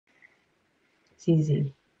It's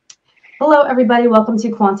easy. Hello, everybody. Welcome to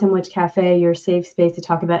Quantum Witch Cafe, your safe space to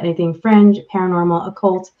talk about anything fringe, paranormal,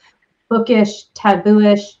 occult, bookish,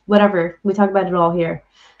 tabooish, whatever. We talk about it all here.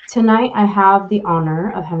 Tonight, I have the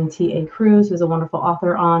honor of having T.A. Cruz, who's a wonderful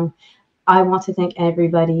author, on. I want to thank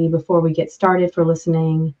everybody before we get started for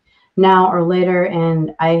listening now or later,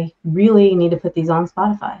 and I really need to put these on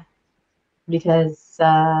Spotify because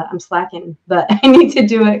I'm slacking, but I need to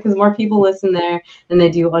do it because more people listen there than they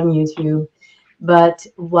do on YouTube. But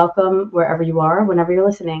welcome wherever you are, whenever you're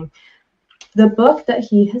listening. The book that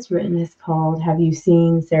he has written is called Have You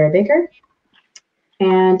Seen Sara Baker?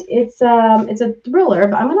 And it's a thriller,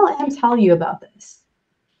 but I'm going to let him tell you about this.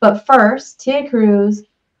 But first, T.A. Cruz,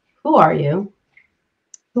 who are you?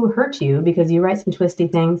 Who hurt you? Because you write some twisty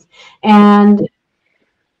things. And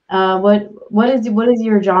what is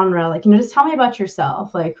your genre? Like, just tell me about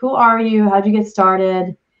yourself. Like, who are you? How'd you get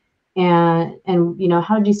started? And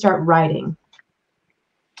how did you start writing?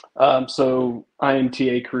 So I am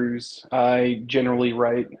T.A. Cruz. I generally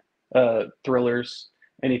write thrillers,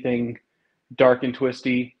 anything dark and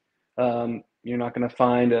twisty. You're not going to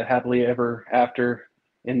find a happily ever after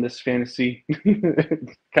in this fantasy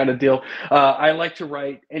kind of deal. I like to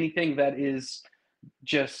write anything that is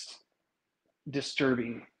just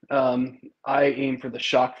disturbing. I aim for the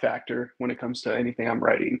shock factor when it comes to anything I'm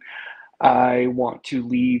writing. I want to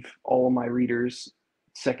leave all my readers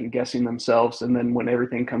second guessing themselves, and then when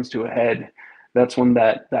everything comes to a head, that's when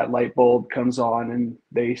that light bulb comes on and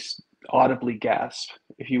they audibly gasp,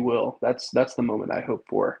 if you will. That's the moment I hope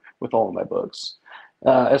for with all of my books.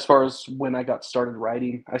 As far as when I got started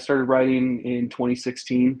writing, I started writing in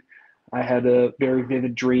 2016. I had a very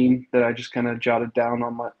vivid dream that I just kind of jotted down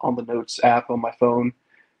on the notes app on my phone,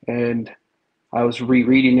 and I was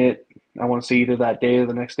rereading it. I want to say either that day or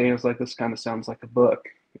the next day. I was like, this kind of sounds like a book.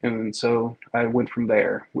 And so I went from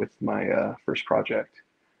there with my first project.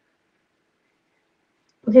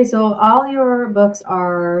 Okay, so all your books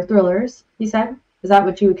are thrillers, you said? Is that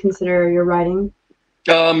what you would consider your writing?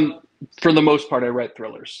 For the most part, I write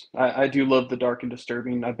thrillers. I do love the dark and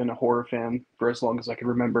disturbing. I've been a horror fan for as long as I can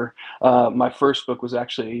remember. My first book was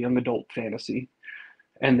actually a young adult fantasy.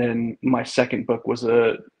 And then my second book was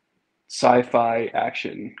a sci-fi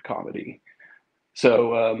action comedy.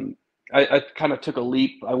 So I kind of took a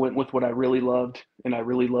leap. I went with what I really loved and I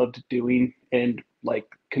really loved doing and like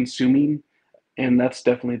consuming. And that's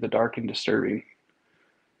definitely the dark and disturbing.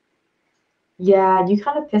 Yeah, you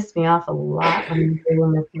kind of pissed me off a lot when you were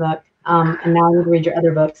reading this book. And now I need to read your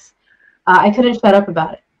other books. I couldn't shut up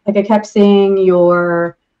about it. Like I kept seeing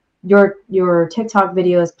your TikTok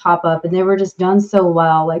videos pop up, and they were just done so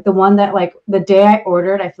well. Like the one that like the day I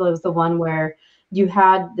ordered, I feel it was the one where you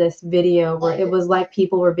had this video where it was like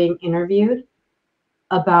people were being interviewed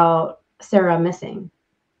about Sarah missing.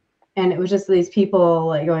 And it was just these people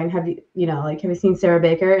like going, have you seen Sara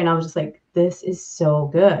Baker? And I was just like, this is so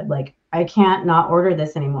good. Like, I can't not order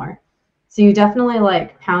this anymore. So you definitely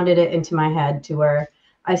like pounded it into my head to where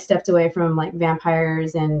I stepped away from like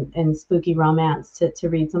vampires and spooky romance to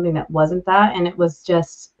read something that wasn't that. And it was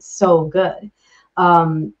just so good.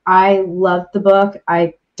 I loved the book.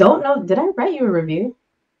 I don't know. Did I write you a review?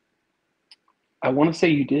 I want to say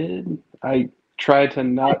you did. I try to I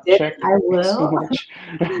not did. check I so will. much.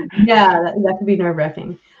 Yeah, that could be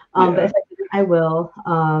nerve-wracking. But Yeah. if I didn't, I will.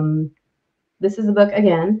 This is a book,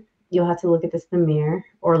 again, you'll have to look at this in the mirror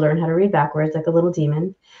or learn how to read backwards like a little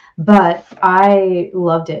demon. But I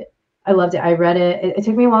loved it. I loved it. I read it. It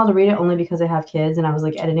took me a while to read it only because I have kids and I was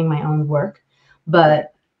like editing my own work.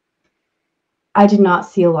 But I did not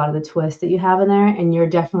see a lot of the twists that you have in there. And you're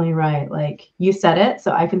definitely right. Like you said it,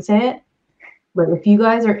 so I can say it. But if you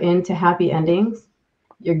guys are into happy endings,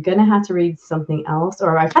 you're gonna have to read something else,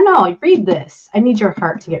 or I don't know, like read this. I need your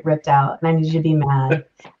heart to get ripped out, and I need you to be mad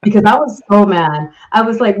because I was so mad. I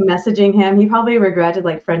was like messaging him. He probably regretted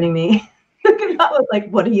like friending me. I was like,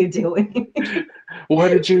 "What are you doing?" What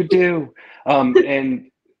did you do? And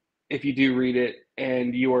if you do read it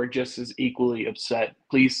and you are just as equally upset,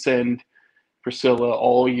 please send Priscilla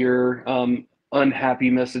all your unhappy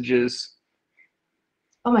messages.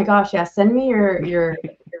 Oh my gosh, yeah. Send me your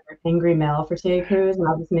angry mail for Tia Cruz, and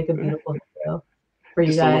I'll just make a beautiful video for you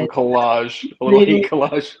Just a little guys collage, a little hate reading.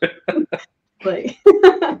 collage. Like,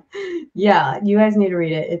 yeah, you guys need to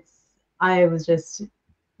read it. I was just,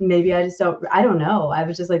 maybe I don't know. I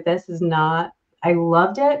was just like, this is not, I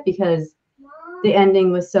loved it because the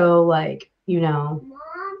ending was so like,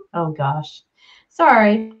 oh gosh.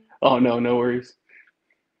 Sorry. Oh no, no worries.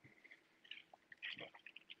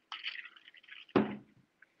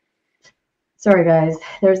 Sorry, guys.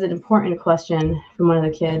 There's an important question from one of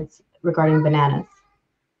the kids regarding bananas.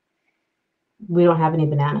 we don't have any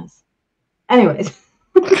bananas. Anyways,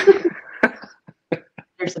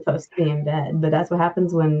 they're supposed to be in bed, but that's what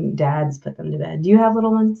happens when dads put them to bed. Do you have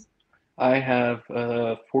little ones? I have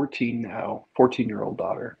a 14 now, 14-year-old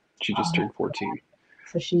daughter. She just Oh, turned 14.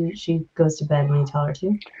 so she goes to bed when you tell her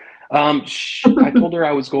to. I told her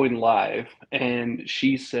I was going live, and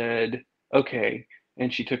she said, okay.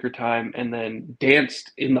 And she took her time and then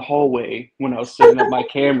danced in the hallway when I was setting up my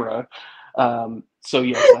camera. So,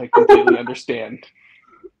 yes, I completely understand.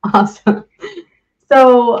 Awesome.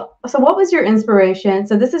 So what was your inspiration?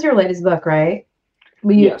 So this is your latest book, right?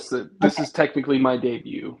 We Yes, this Okay. is technically my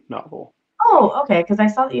debut novel. Oh, okay, because I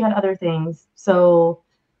saw that you had other things. So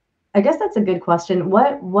I guess that's a good question.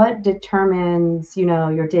 What determines,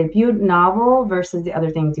 your debut novel versus the other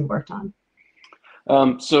things you worked on?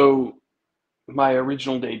 So, my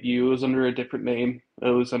original debut was under a different name, it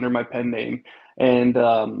was under my pen name. And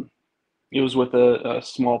it was with a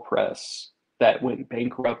small press that went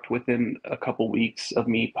bankrupt within a couple weeks of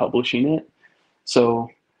me publishing it. So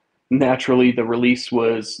naturally, the release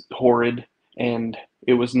was horrid, and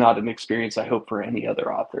it was not an experience I hope for any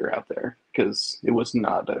other author out there because it was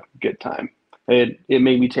not a good time. It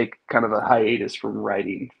made me take kind of a hiatus from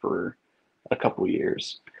writing for a couple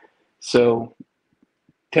years. So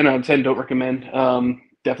 10 out of 10, don't recommend.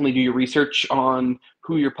 Definitely do your research on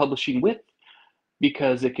who you're publishing with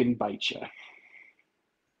because it can bite you.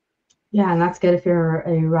 Yeah, and that's good if you're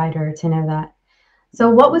a writer to know that. So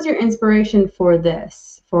what was your inspiration for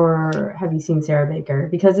this? For Have You Seen Sarah Baker?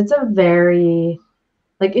 Because it's a very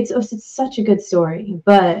like it's such a good story,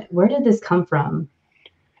 but where did this come from?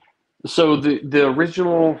 So the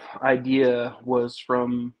original idea was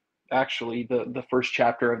from actually the first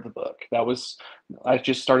chapter of the book. That was I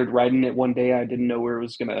just started writing it one day. I didn't know where it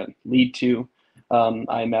was going to lead to.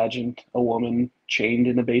 I imagined a woman chained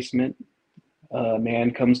in the basement. A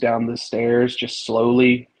man comes down the stairs just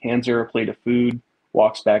slowly, hands her a plate of food,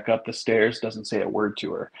 walks back up the stairs, doesn't say a word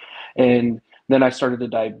to her. And then I started to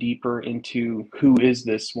dive deeper into who is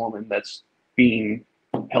this woman that's being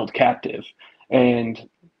held captive. And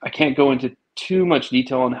I can't go into too much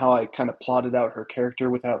detail on how I kind of plotted out her character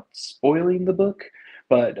without spoiling the book,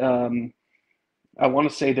 but I want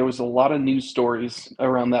to say there was a lot of news stories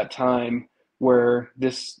around that time where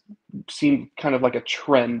this seemed kind of like a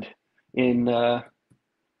trend in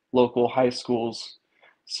local high schools.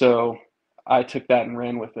 So I took that and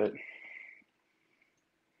ran with it.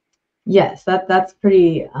 Yes, that's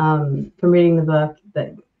pretty from reading the book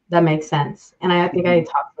that makes sense. And I think I Hmm.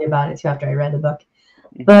 talked to you about it too after I read the book.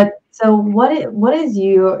 Hmm. But so what is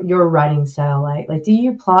your writing style like? Like do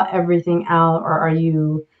you plot everything out or are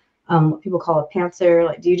you what people call a pantser?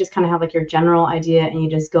 Like do you just kind of have like your general idea and you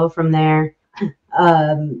just go from there?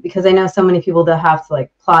 Because I know so many people that have to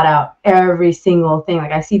like plot out every single thing.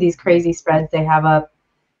 Like I see these crazy spreads they have up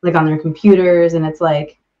like on their computers and it's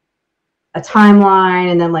like a timeline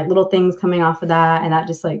and then like little things coming off of that and that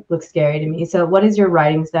just like looks scary to me. So what is your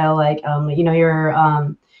writing style like?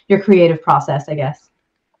 Your creative process, I guess.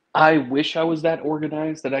 I wish I was that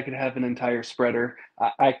organized that I could have an entire spreader.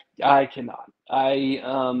 I cannot.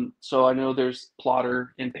 So I know there's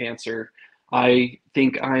plotter and pantser. I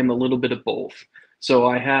think I'm a little bit of both. So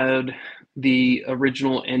I had the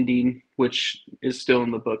original ending, which is still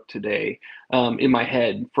in the book today, in my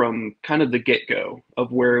head from kind of the get-go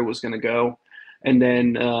of where it was going to go, and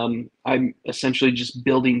then I'm essentially just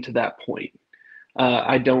building to that point.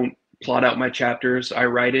 I don't plot out my chapters. I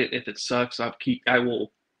write it. If it sucks, I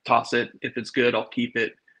will toss it. If it's good, I'll keep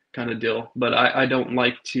it, kind of deal. But I don't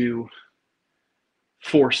like to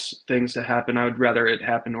force things to happen. I would rather it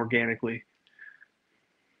happen organically.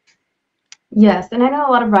 Yes, and I know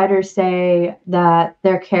a lot of writers say that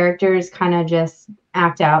their characters kind of just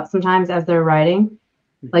act out sometimes as they're writing.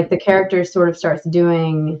 Like the character sort of starts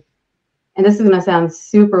doing, and this is going to sound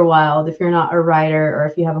super wild if you're not a writer or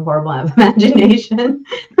if you have a horrible imagination.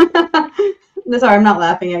 Sorry, I'm not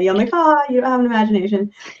laughing at you. I'm like, you don't have an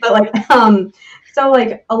imagination. But like, so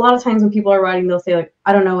like a lot of times when people are writing, they'll say like,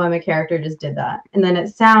 I don't know why my character just did that, and then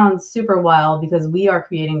it sounds super wild because we are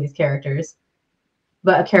creating these characters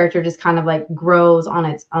but a character just kind of like grows on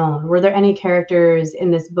its own. Were there any characters in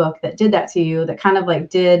this book that did that to you that kind of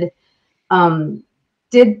like um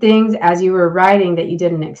did things as you were writing that you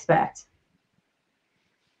didn't expect?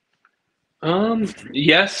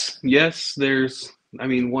 Yes, yes. I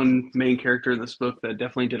mean, one main character in this book that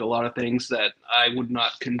definitely did a lot of things that I would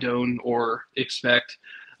not condone or expect.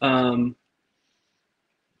 Um,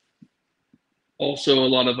 Also, a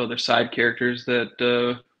lot of other side characters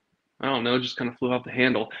that I don't know, just kind of flew off the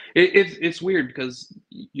handle. It's weird because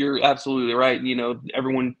you're absolutely right. You know,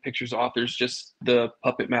 everyone pictures authors just the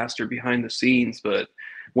puppet master behind the scenes, but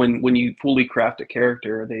when you fully craft a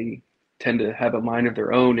character, they tend to have a mind of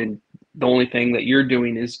their own, and the only thing that you're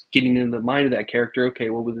doing is getting in the mind of that character. Okay,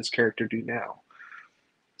 what would this character do now?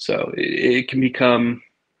 So it can become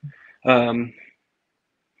um,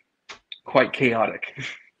 quite chaotic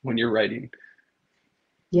when you're writing.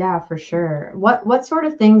 Yeah, for sure. What sort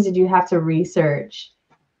of things did you have to research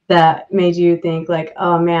that made you think like,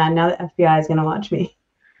 oh man, now the FBI is gonna watch me?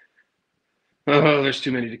 Oh, there's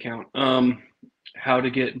too many to count. How to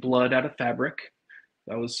get blood out of fabric.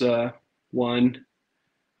 That was one.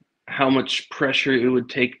 How much pressure it would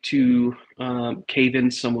take to cave in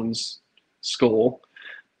someone's skull.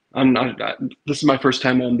 I'm not. This is my first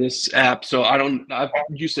time on this app, so I don't. I've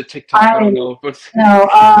used to TikTok. I I don't know if it's. no,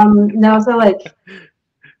 no, so like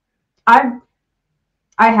I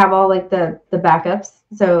I have all like the backups.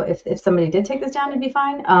 So if somebody did take this down, it'd be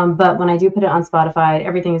fine. But when I do put it on Spotify,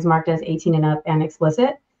 everything is marked as 18 and up and explicit.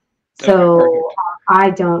 Okay, So perfect. I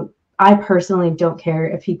don't, I personally don't care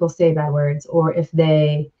if people say bad words or if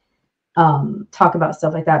they talk about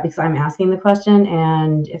stuff like that because I'm asking the question.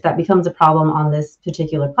 And if that becomes a problem on this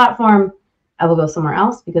particular platform, I will go somewhere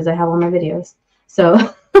else because I have all my videos. So,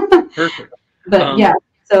 Perfect. but Um, yeah,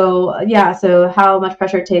 so how much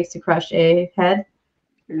pressure it takes to crush a head.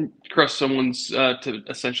 Crush someone's to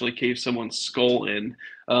essentially cave someone's skull in.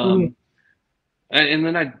 Mhm. Um, and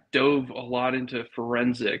then I dove a lot into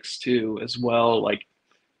forensics too, as well. Like,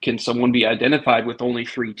 can someone be identified with only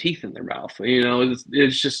three teeth in their mouth? You know,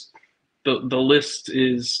 it's just the list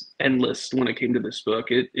is endless when it came to this book.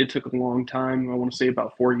 It took a long time. I want to say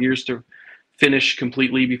about 4 years to finish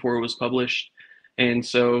completely before it was published, and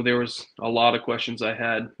so there was a lot of questions I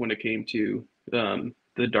had when it came to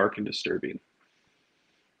the dark and disturbing.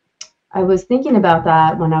 I was thinking about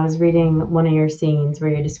that when I was reading one of your scenes where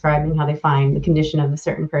you're describing how they find the condition of a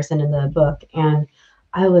certain person in the book, and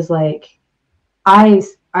I was like, I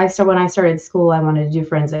started when I started school, I wanted to do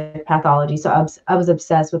forensic pathology, so I was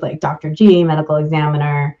obsessed with like Dr. G, medical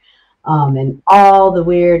examiner, and all the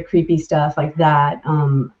weird, creepy stuff like that.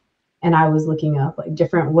 And I was looking up like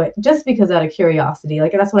different way just because out of curiosity,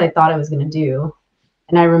 like that's what I thought I was going to do.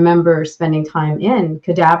 And I remember spending time in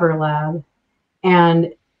cadaver lab,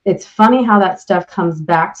 and it's funny how that stuff comes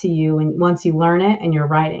back to you and once you learn it and you're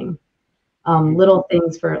writing. Mhm. Little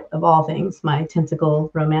things for of all things, my tentacle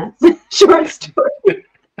romance short story.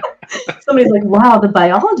 Somebody's like, wow, the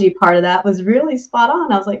biology part of that was really spot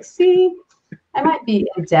on. I was like, see, I might be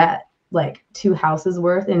in debt, like 2 houses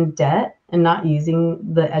worth in debt and not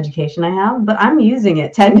using the education I have, but I'm using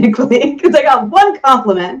it technically because I got one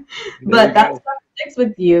compliment. There But you that go. stuff sticks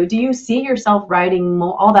with you. Do you see yourself writing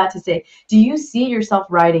more? All that to say, do you see yourself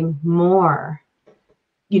writing more,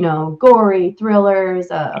 gory thrillers,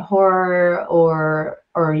 horror, or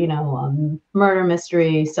murder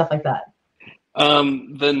mystery, stuff like that?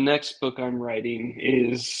 The next book I'm writing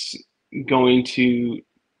is going to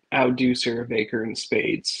outdo Sarah Baker in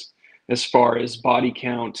spades as far as body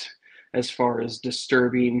count, as far as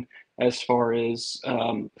disturbing, as far as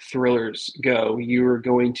thrillers go. You are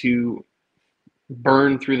going to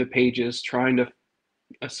burn through the pages trying to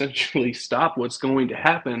essentially stop what's going to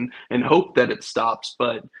happen and hope that it stops,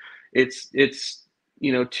 but it's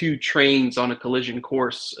two trains on a collision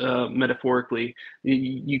course, metaphorically.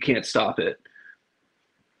 You can't stop it.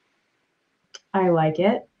 I like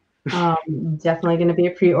it. Definitely going to be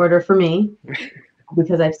a pre-order for me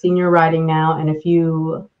because I've seen your writing now. And if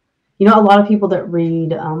a lot of people that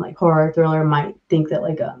read like horror thriller might think that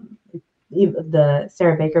like the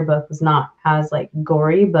Sarah Baker book was not as like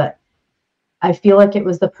gory, but I feel like it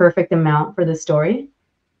was the perfect amount for the story.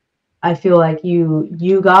 I feel like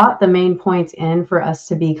you got the main points in for us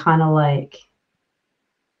to be kind of like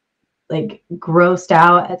grossed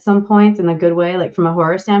out at some points in a good way, like from a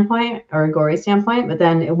horror standpoint or a gory standpoint, but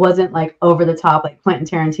then it wasn't like over the top like Quentin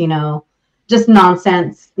Tarantino, just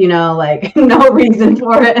nonsense, like no reason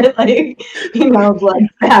for it, like blood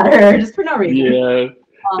spatter just for no reason. Yeah,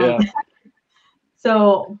 Um, yeah.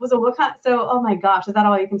 so what kind? So oh my gosh, is that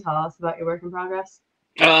all you can tell us about your work in progress?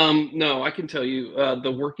 No, I can tell you,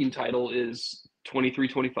 the working title is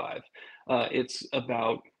 2325. It's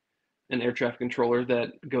about an air traffic controller that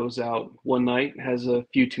goes out one night, has a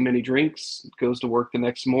few too many drinks, goes to work the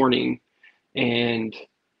next morning, and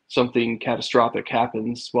something catastrophic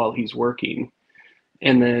happens while he's working.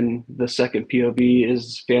 And then the second POV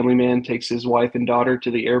is family man takes his wife and daughter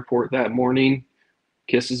to the airport that morning,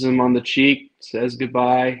 kisses him on the cheek, says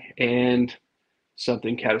goodbye, and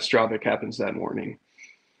something catastrophic happens that morning.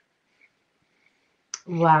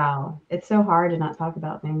 Wow. It's so hard to not talk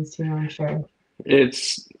about things too, I'm sure.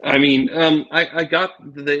 I mean, I got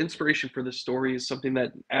the inspiration for this story is something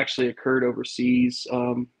that actually occurred overseas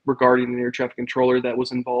regarding an air traffic controller that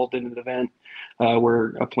was involved in an event where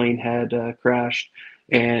a plane had crashed,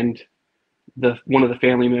 and the one of the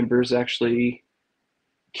family members actually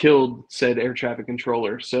killed said air traffic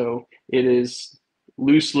controller. So it is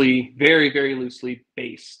loosely, very, very loosely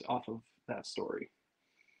based off of that story.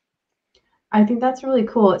 I think that's really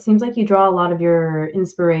cool. It seems like you draw a lot of your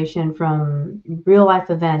inspiration from real life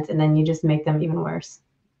events and then you just make them even worse.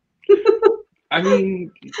 I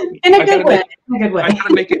mean, In a I good gotta way. make In a good way.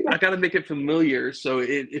 I gotta make it familiar so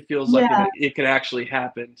it feels like Yeah. it could actually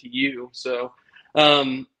happen to you. So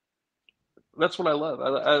um, that's what I love.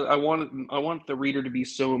 I want the reader to be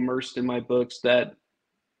so immersed in my books that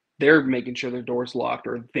they're making sure their door's locked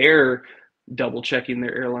or they're double checking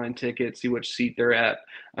their airline ticket, see which seat they're at.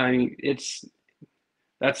 I mean, it's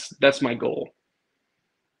that's my goal.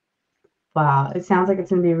 Wow. It sounds like it's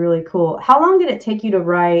going to be really cool. How long did it take you to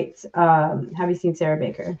write Have You Seen Sarah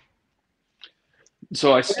Baker?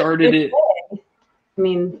 So I started It's it. big. I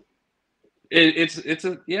mean, It's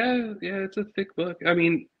a yeah, it's a thick book. I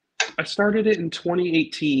mean, I started it in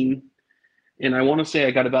 2018, and I want to say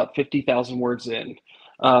I got about 50,000 words in,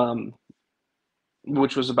 um,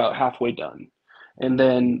 which was about halfway done. And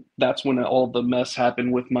then that's when all the mess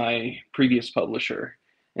happened with my previous publisher,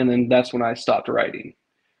 and then that's when I stopped writing.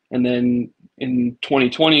 And then in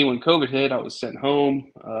 2020, when COVID hit, I was sent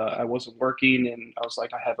home. I wasn't working, and I was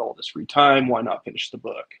like, I have all this free time. Why not finish the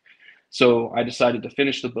book? So I decided to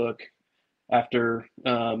finish the book after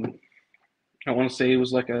I want to say it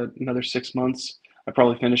was like another 6 months. I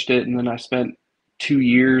probably finished it, and then I spent 2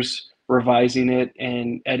 years revising it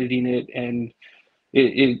and editing it, and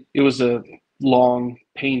it was a long,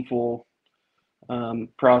 painful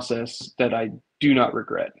process that I do not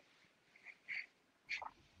regret.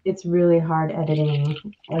 it's really hard editing.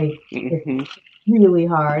 Like, it's Mm-hmm. really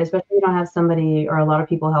hard, especially if you don't have somebody or a lot of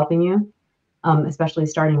people helping you, especially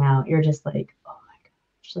starting out. You're just like, oh my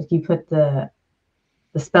gosh. Like, you put the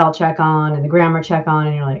spell check on and the grammar check on,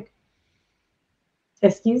 and you're like,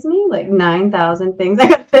 excuse me? Like, 9,000 things I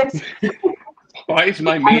gotta fix. Why is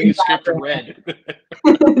my I'm in manuscript red?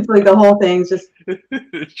 it's like the whole thing's just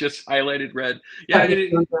It's just highlighted red. Yeah, cut me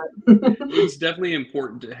down to it. it's definitely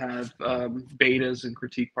important to have betas and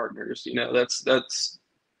critique partners. You know, that's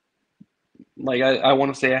like I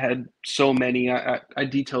want to say I had so many. I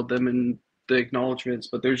detailed them in the acknowledgments,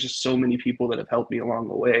 but there's just so many people that have helped me along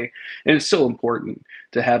the way, and it's so important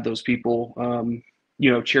to have those people,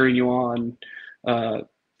 you know, cheering you on, uh,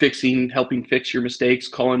 helping fix your mistakes,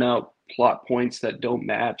 calling out plot points that don't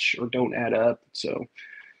match or don't add up. So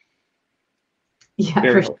Yeah,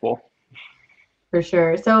 very helpful. for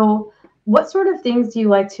sure. So, what sort of things do you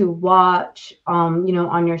like to watch, on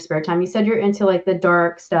your spare time? You said you're into like the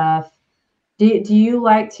dark stuff. Do you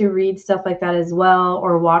like to read stuff like that as well,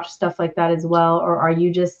 or watch stuff like that as well, or are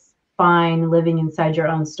you just fine living inside your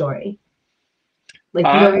own story? Like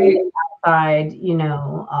you don't need I it outside,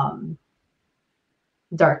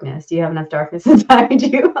 darkness. Do you have enough darkness inside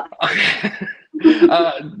you?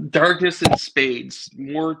 Darkness and spades,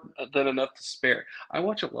 more than enough to spare. I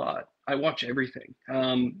watch a lot. I watch everything.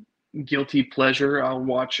 Guilty pleasure. I'll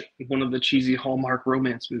watch one of the cheesy Hallmark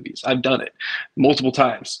romance movies. I've done it multiple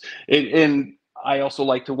times. And I also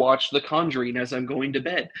like to watch The Conjuring as I'm going to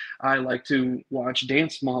bed. I like to watch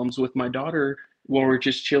Dance Moms with my daughter while we're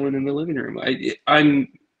just chilling in the living room. I'm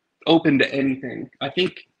open to anything. I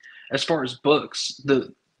think as far as books,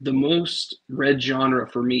 the most read genre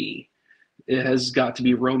for me it has got to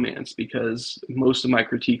be romance because most of my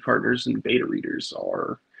critique partners and beta readers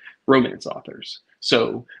are romance authors.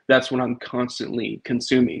 So that's what I'm constantly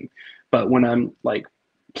consuming. But when I'm like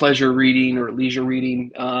pleasure reading or leisure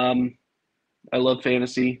reading, I love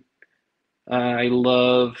fantasy. I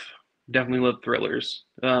love definitely love thrillers.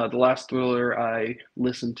 The last thriller I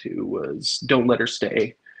listened to was Don't Let Her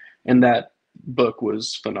Stay, and that book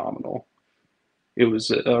was phenomenal. It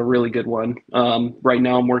was a really good one. Right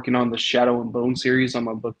now, I'm working on the Shadow and Bone series. I'm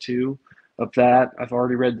on book two of that. I've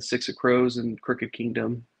already read The Six of Crows and Crooked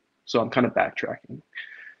Kingdom, so I'm kind of backtracking.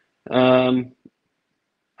 Um,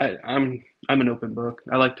 I'm an open book.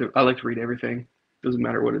 I like to read everything. Doesn't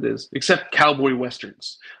matter what it is, except cowboy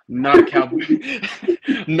westerns. I'm not a cowboy.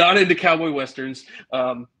 Not into cowboy westerns.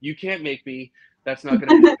 You can't make me. That's not going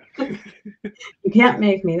to happen. You can't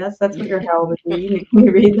make me. That's what you're held with me. You make me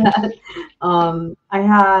read that. I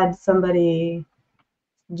had somebody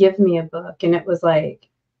give me a book, and it was like,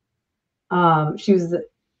 she was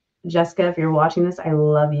Jessica. If you're watching this, I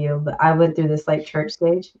love you. But I went through this like church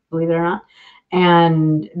stage, believe it or not,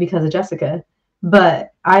 and because of Jessica.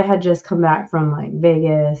 But I had just come back from like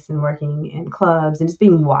Vegas and working in clubs and just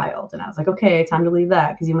being wild. And I was like, okay, time to leave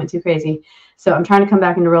that because you went too crazy. So I'm trying to come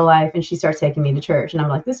back into real life. And she starts taking me to church. And I'm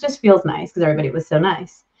like, this just feels nice because everybody was so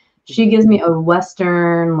nice. She gives me a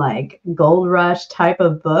Western, like gold rush type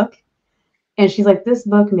of book. And she's like, this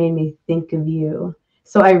book made me think of you.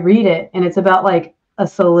 So I read it. And it's about like a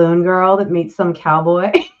saloon girl that meets some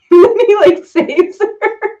cowboy. And then he like saves her.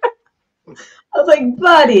 I was like,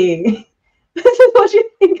 buddy, this is what you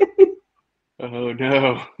think of me. Oh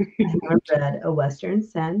no. I never read a Western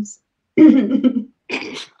since. A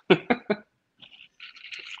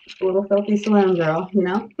little filthy saloon girl, you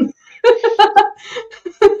know?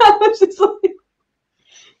 I was just like,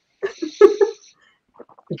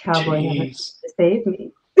 the cowboy never saved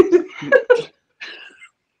me.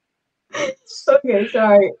 Okay,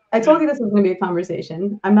 sorry. I told you this was going to be a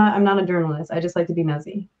conversation. I'm not a journalist. I just like to be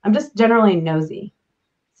nosy. I'm just generally nosy.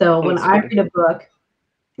 So when I read a book,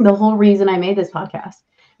 the whole reason I made this podcast,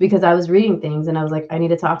 because I was reading things and I was like, I need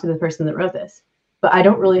to talk to the person that wrote this. But I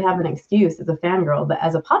don't really have an excuse as a fangirl. But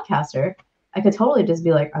as a podcaster, I could totally just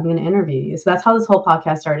be like, I'm going to interview you. So that's how this whole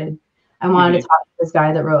podcast started. I wanted to talk to this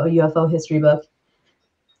guy that wrote a UFO history book.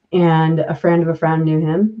 And a friend of a friend knew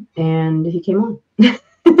him, and he came on.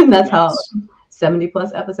 That's how 70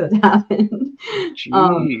 plus episodes happened.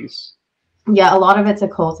 Jeez. Yeah, a lot of it's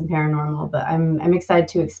occult and paranormal, but I'm excited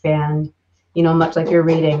to expand, you know, much like you're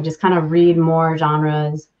reading, just kind of read more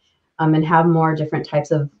genres, and have more different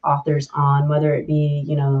types of authors on, whether it be,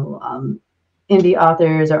 you know, indie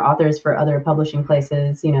authors or authors for other publishing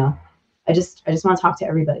places, you know. I just want to talk to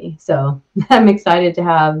everybody. So I'm excited to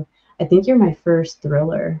have, I think you're my first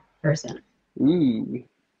thriller person. Ooh.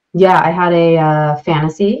 Yeah, I had a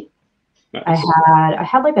fantasy. Nice. I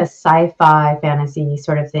had like a sci-fi fantasy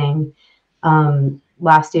sort of thing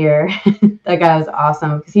last year. That guy was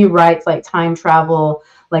awesome because he writes like time travel,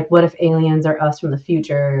 like what if aliens are us from the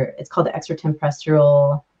future. It's called the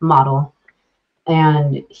extraterrestrial model.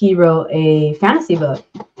 And he wrote a fantasy book.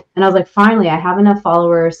 And I was like, finally, I have enough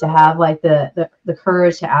followers to have like the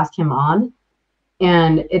courage to ask him on.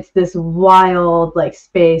 And it's this wild like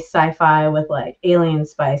space sci-fi with like alien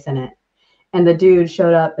spice in it. And the dude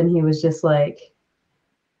showed up and he was just like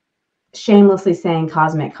shamelessly saying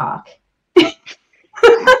cosmic cock.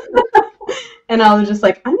 And I was just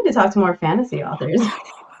like, I need to talk to more fantasy authors.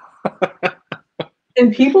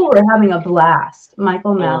 And people were having a blast.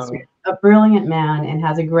 Michael Masters, a brilliant man, and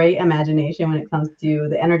has a great imagination when it comes to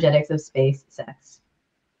the energetics of space sex.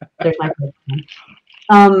 There's my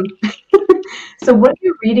question. So what are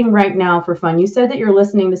you reading right now for fun? You said that you're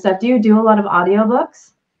listening to stuff. Do you do a lot of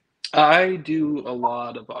audiobooks? I do a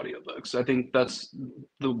lot of audiobooks. I think that's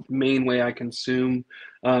the main way I consume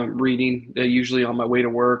reading, usually on my way to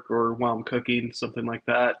work or while I'm cooking, something like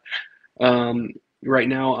that. Right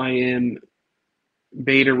now, I am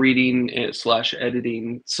beta reading slash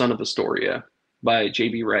editing Son of Astoria by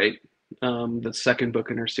J.B. Wright, the second book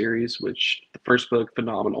in her series, which the first book,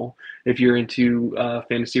 phenomenal. If you're into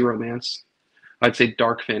fantasy romance, I'd say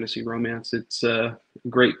dark fantasy romance, it's a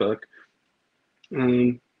great book.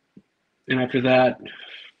 And after that,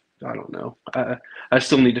 I don't know. I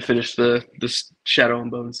still need to finish the Shadow and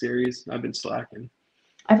Bone series. I've been slacking.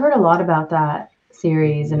 I've heard a lot about that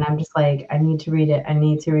series, and I'm just like, I need to read it. I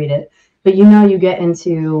need to read it. But you know, you get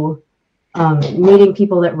into meeting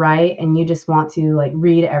people that write, and you just want to like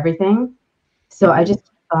read everything. So I just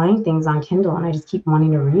keep buying things on Kindle, and I just keep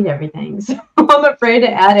wanting to read everything. So I'm afraid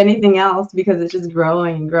to add anything else because it's just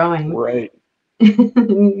growing and growing. Right.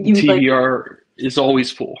 TBR is always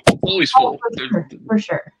full. Always full. For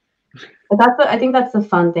sure. But I think that's the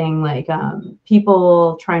fun thing. Like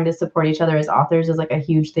people trying to support each other as authors is like a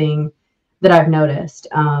huge thing that I've noticed.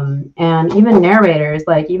 And even narrators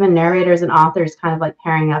and authors kind of like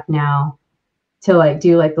pairing up now to like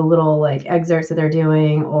do like the little like excerpts that they're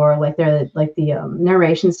doing, or like they're like the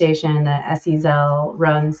narration station that Essie Zell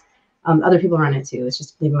runs. Other people run it too. It's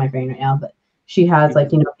just leaving my brain right now, but she has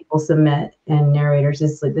like, you know, people submit, and narrators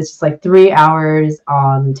is like, it's just like 3 hours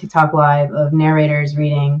on TikTok live of narrators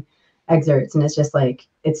reading excerpts, and it's just like,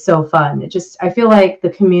 it's so fun. I feel like the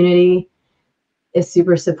community is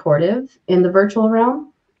super supportive in the virtual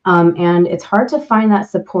realm, and it's hard to find that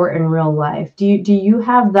support in real life. Do you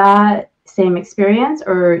have that same experience,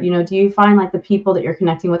 or you know, do you find like the people that you're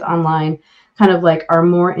connecting with online kind of like are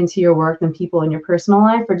more into your work than people in your personal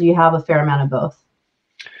life, or do you have a fair amount of both?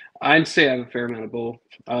 I'd say I have a fair amount of both.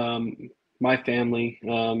 My family,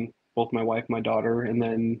 both my wife, my daughter, and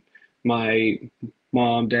then my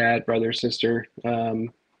mom, dad, brother, sister,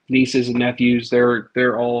 nieces and nephews,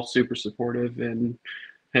 they're all super supportive, and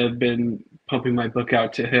have been pumping my book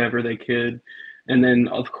out to whoever they could. And then,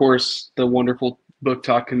 of course, the wonderful book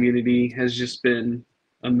talk community has just been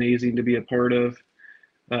amazing to be a part of.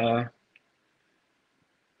 Uh,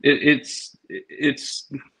 it's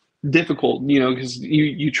difficult, because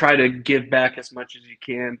you try to give back as much as you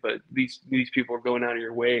can, but these people are going out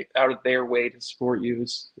of their way to support you.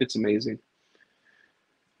 It's amazing.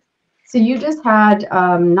 So you just had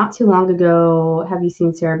not too long ago, Have You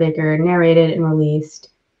Seen Sara Baker narrated and released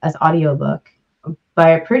as audiobook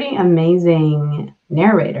by a pretty amazing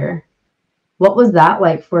narrator. What was that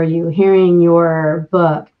like for you, hearing your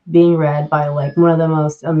book being read by like one of the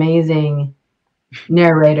most amazing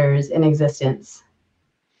narrators in existence?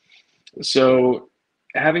 So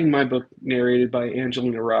having my book narrated by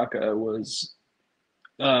Angelina Rocca was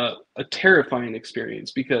a terrifying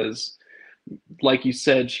experience because, like you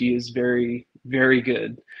said, she is very, very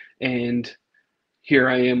good. And here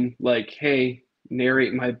I am, like, hey,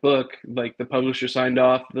 narrate my book. Like, the publisher signed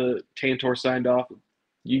off, the Tantor signed off.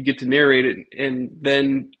 You get to narrate it. And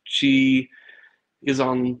then she is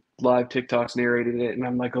on live TikToks narrating it. And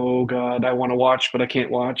I'm like, oh, God, I want to watch, but I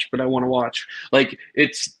can't watch, but I want to watch. Like,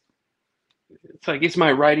 it's like, is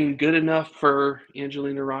my writing good enough for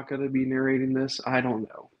Angelina Rocca to be narrating this? I don't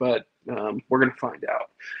know, but we're gonna find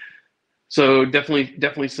out. So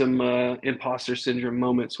definitely some imposter syndrome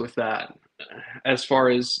moments with that. As far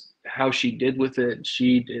as how she did with it,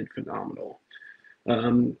 she did phenomenal.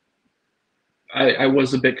 Um, I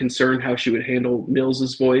was a bit concerned how she would handle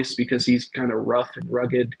Mills's voice because he's kind of rough and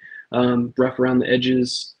rugged, rough around the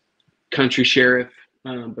edges, country sheriff,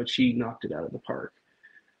 but she knocked it out of the park.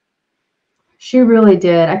 She really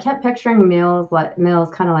did. I kept picturing Mills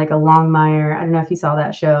kind of like a Longmire. I don't know if you saw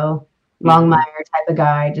that show. Longmire Mm-hmm. type of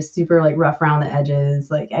guy, just super like rough around the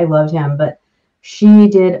edges. Like I loved him, but she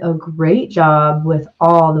did a great job with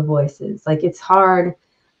all the voices. Like it's hard.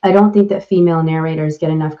 I don't think that female narrators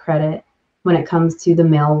get enough credit when it comes to the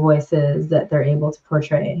male voices that they're able to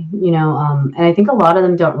portray. And I think a lot of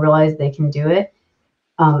them don't realize they can do it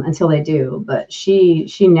until they do. But she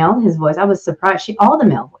nailed his voice. I was surprised. She all the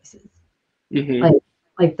male voices Mm-hmm.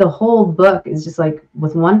 like the whole book is just like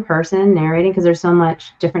with one person narrating because there's so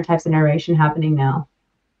much different types of narration happening now.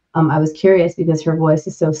 I was curious because her voice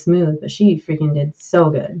is so smooth, but she freaking did so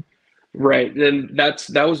good. Right. And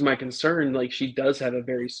that was my concern. Like she does have a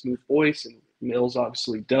very smooth voice and Mills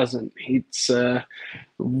obviously doesn't. He's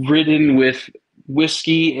ridden with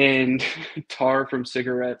whiskey and tar from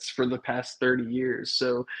cigarettes for the past 30 years.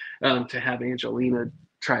 So to have Angelina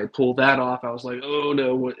try to pull that off, I was like, oh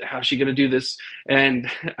no, how's she going to do this? And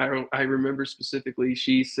I remember specifically,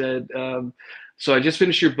 she said, so I just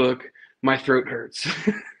finished your book. My throat hurts.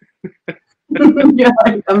 You're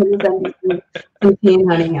like, I'm gonna send you some tea,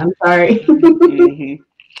 honey. I'm sorry.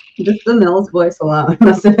 Mm-hmm. Just the Mills voice alone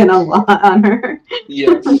must have been a lot on her.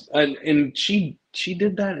 Yes, and she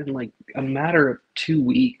did that in like a matter of 2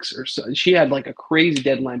 weeks or so. She had like a crazy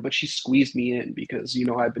deadline, but she squeezed me in because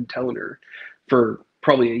I've been telling her for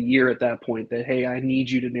probably a year at that point that hey, I need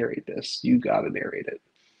you to narrate this. You got to narrate it,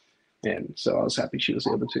 and so I was happy she was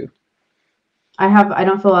able to. I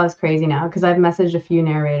don't feel as crazy now because I've messaged a few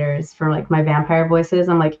narrators for like my vampire voices.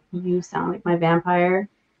 I'm like, you sound like my vampire,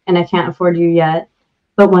 and I can't afford you yet,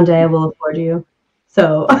 but one day I will afford you.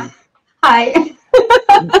 So, hi.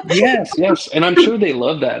 Yes, yes, and I'm sure they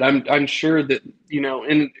love that. I'm sure that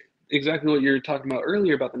and exactly what you're talking about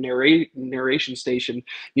earlier about the narration station.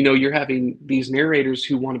 You're having these narrators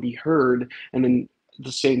who want to be heard, and then at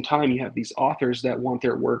the same time, you have these authors that want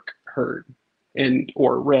their work heard and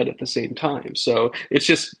or read at the same time. So it's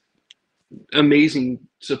just amazing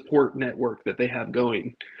support network that they have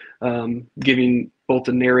going, giving both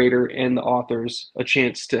the narrator and the authors a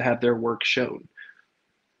chance to have their work shown.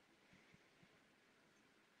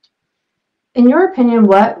 In your opinion,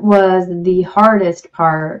 what was the hardest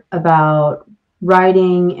part about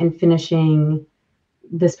writing and finishing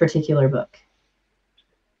this particular book?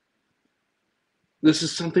 This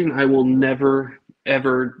is something I will never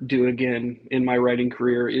ever do again in my writing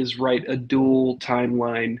career is write a dual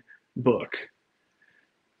timeline book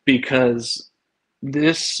because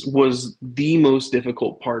this was the most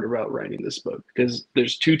difficult part about writing this book because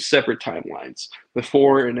there's two separate timelines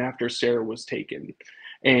before and after Sarah was taken,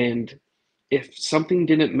 and if something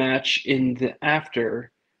didn't match in the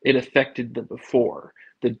after, it affected the before.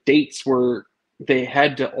 The dates were they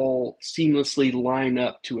had to all seamlessly line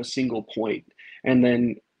up to a single point and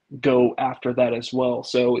then go after that as well.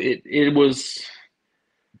 So it was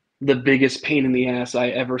the biggest pain in the ass I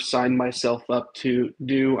ever signed myself up to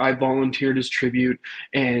do. I volunteered as tribute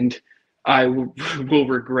and I will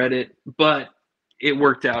regret it, but it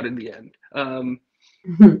worked out in the end.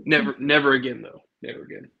 Never again though. Never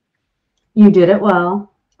again. You did it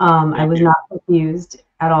well. I Thank was you. not confused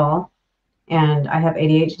at all, and I have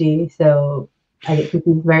ADHD, so I get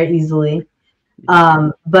confused very easily.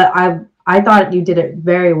 Mhm. But I thought you did it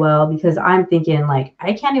very well because I'm thinking like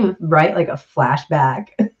I can't even write like a flashback,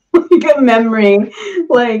 like a memory,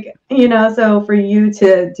 like So for you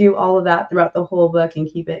to do all of that throughout the whole book and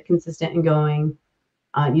keep it consistent and going,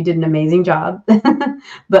 you did an amazing job.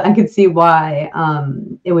 But I could see why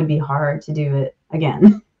it would be hard to do it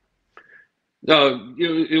again.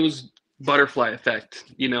 It was butterfly effect.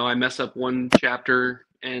 I mess up one chapter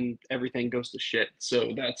and everything goes to shit.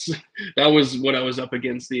 So that was what I was up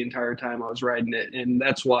against the entire time I was writing it, and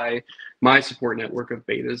that's why my support network of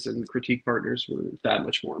betas and critique partners were that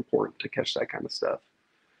much more important to catch that kind of stuff.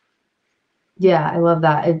 Yeah, I love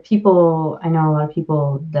that. And I know a lot of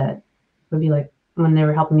people that would be like, when they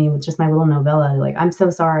were helping me with just my little novella, like, I'm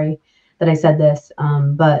so sorry that I said this,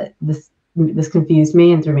 but this confused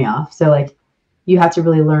me and threw me off. So like, you have to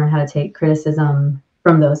really learn how to take criticism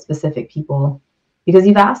from those specific people because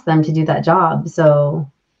you've asked them to do that job. So,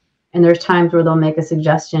 and there's times where they'll make a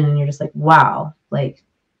suggestion and you're just like, wow, like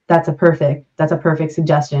that's a perfect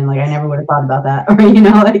suggestion. Like I never would have thought about that. Or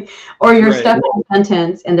like, or you're Right. stuck in a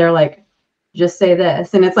sentence and they're like, just say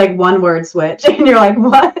this, and it's like one word switch and you're like,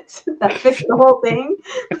 what? That fixed the whole thing.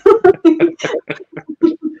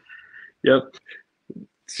 Yep.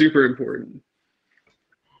 Super important.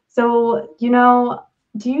 So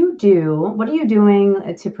what are you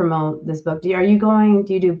doing to promote this book? Do you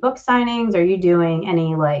do book signings? Are you doing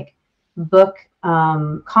any like book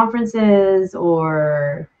conferences,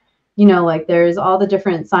 or like there's all the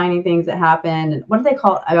different signing things that happen? What do they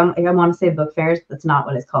call? I want to say book fairs, but that's not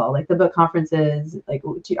what it's called. Like the book conferences. Like,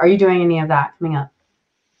 are you doing any of that coming up?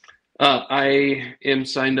 I am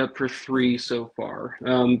signed up for 3 so far.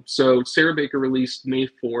 So Sarah Baker released May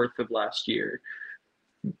 4th of last year.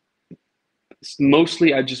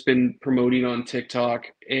 Mostly I've just been promoting on TikTok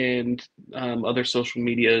and other social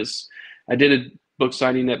medias. I did a book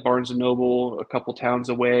signing at Barnes and Noble a couple towns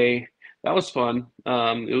away. That was fun.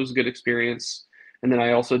 It was a good experience. And then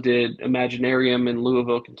I also did Imaginarium in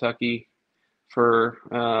Louisville, Kentucky for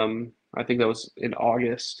I think that was in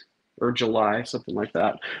August or July, something like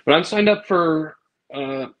that. But I'm signed up for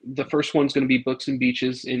the first one's going to be Books and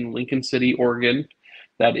Beaches in Lincoln City, Oregon.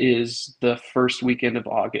 That is the first weekend of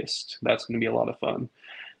August. That's going to be a lot of fun.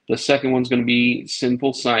 The second one's going to be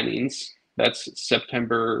Sinful Signings. That's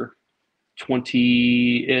September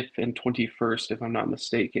 20th and 21st, if I'm not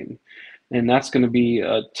mistaken. And that's going to be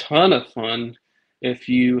a ton of fun if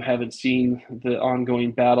you haven't seen the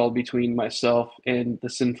ongoing battle between myself and the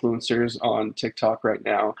influencers on TikTok right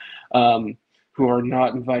now, who are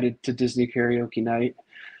not invited to Disney karaoke night.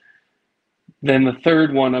 Then the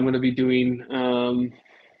third one I'm going to be doing,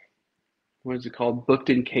 what is it called? Booked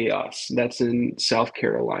in Chaos. That's in South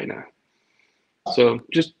Carolina. So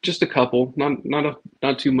just a couple,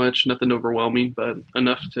 not too much, nothing overwhelming, but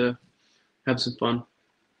enough to have some fun.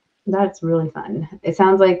 That's really fun. It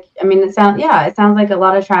sounds like, I mean, it sounds like a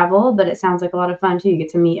lot of travel, but it sounds like a lot of fun too. You get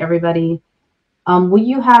to meet everybody. Will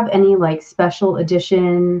you have any like special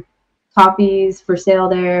edition copies for sale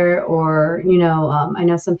there? Or, I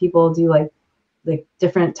know some people do like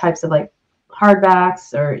different types of like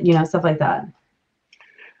hardbacks or, stuff like that.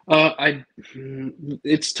 I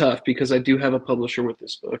it's tough because I do have a publisher with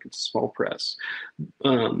this book. It's a small press.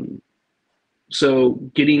 Um, so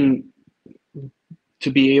getting to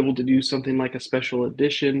be able to do something like a special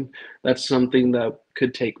edition, that's something that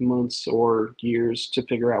could take months or years to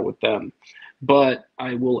figure out with them. But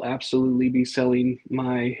I will absolutely be selling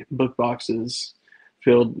my book boxes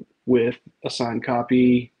filled with a signed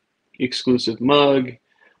copy, exclusive mug,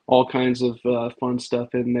 all kinds of fun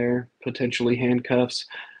stuff in there, potentially handcuffs.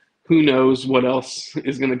 Who knows what else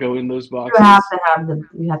is going to go in those boxes? You have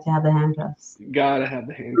to have the handcuffs. Gotta have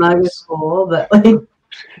the Mug is handcuffs. cool, but like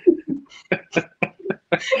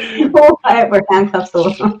people buy it for handcuffs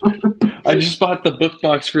alone. I just bought the book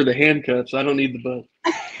box for the handcuffs. I don't need the book.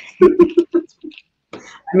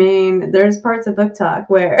 I mean, there's parts of Book Talk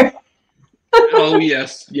where Oh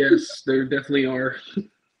yes, yes, there definitely are.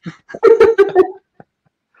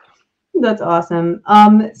 that's awesome.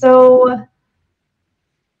 So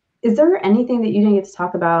is there anything that you didn't get to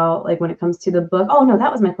talk about, like when it comes to the book? Oh no,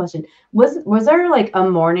 that was my question. Was there like a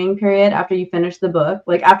mourning period after you finished the book?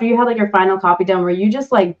 Like after you had like your final copy done, were you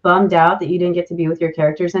just like bummed out that you didn't get to be with your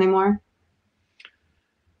characters anymore?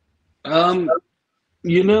 Um,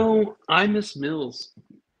 I miss Mills.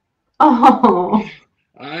 Oh,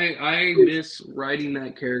 I miss writing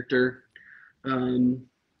that character. Um,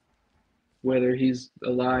 whether he's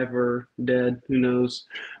alive or dead, who knows.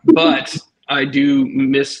 But I do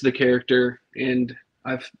miss the character, and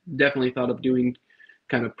I've definitely thought of doing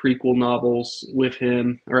kind of prequel novels with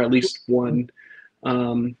him, or at least one,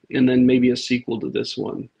 and then maybe a sequel to this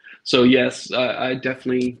one. So yes, I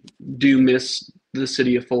definitely do miss the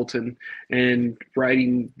city of Fulton and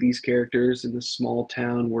writing these characters in this small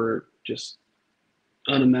town where just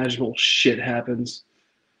unimaginable shit happens.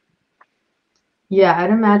 Yeah, I'd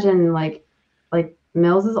imagine like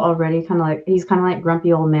Mills is already kind of like he's kind of like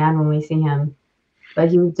grumpy old man when we see him, but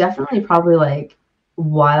he was definitely probably like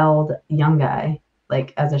wild young guy,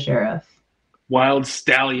 like as a sheriff. Wild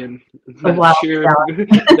stallion, A that wild sheriff,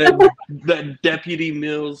 stallion. that deputy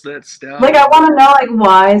Mills, that Like I stallion. want to know like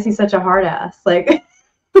why is he such a hard ass? Like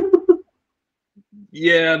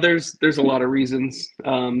Yeah, there's a lot of reasons that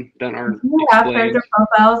aren't you have character explained.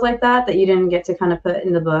 profiles like that you didn't get to kind of put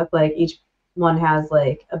in the book. Like each one has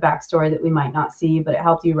like a backstory that we might not see, but it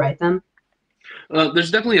helped you write them. There's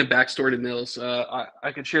definitely a backstory to Mills.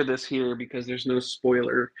 I could share this here because there's no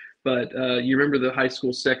spoiler. But you remember the high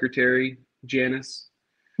school secretary, Janice?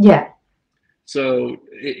 Yeah. So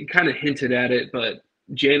it kind of hinted at it, but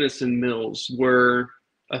Janice and Mills were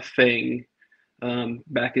a thing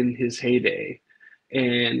back in his heyday.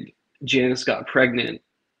 And Janice got pregnant.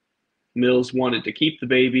 Mills wanted to keep the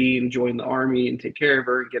baby and join the army and take care of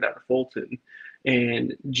her and get out of Fulton.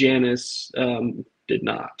 And Janice did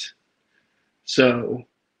not. So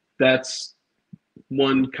that's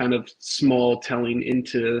one kind of small telling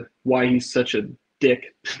into why he's such a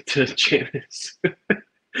dick to Janice.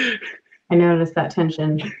 I noticed that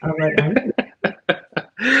tension. I was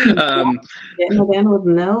like, um, getting it in with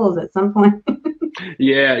Mills at some point.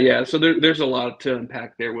 yeah. So there's a lot to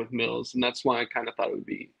unpack there with Mills, and that's why I kind of thought it would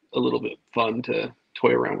be a little bit fun to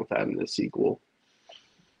toy around with that in the sequel.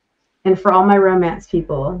 And for all my romance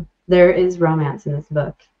people, there is romance in this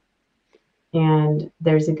book. And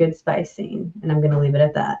there's a good spice scene, and I'm going to leave it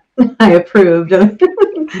at that. I approved of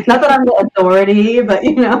not that I'm the authority, but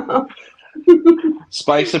you know.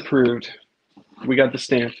 Spice approved. We got the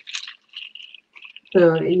stamp.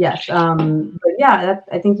 So yes, but yeah,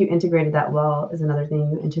 I think you integrated that well. Is another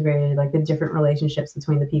thing you integrated like the different relationships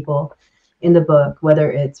between the people in the book,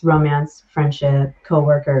 whether it's romance, friendship,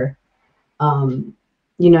 coworker.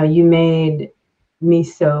 You know, you made me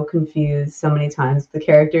so confused so many times with the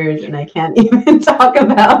characters, and I can't even talk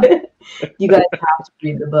about it. You guys have to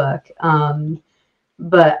read the book.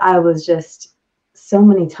 But I was just so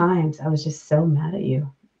many times I was just so mad at you.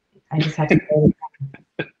 I just had to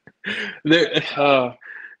say There,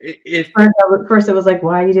 if first it was like,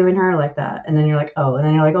 why are you doing her like that? And then you're like, oh, and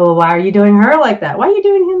then you're like, oh, well, why are you doing her like that? Why are you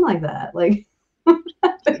doing him like that? Like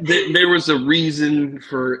there was a reason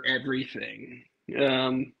for everything.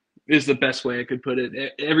 Is the best way I could put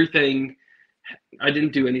it. Everything. I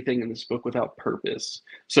didn't do anything in this book without purpose.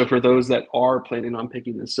 So for those that are planning on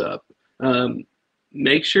picking this up,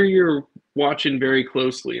 make sure you're watching very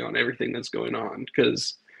closely on everything that's going on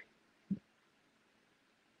because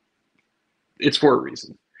it's for a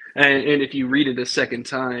reason. And if you read it a second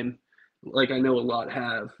time, like I know a lot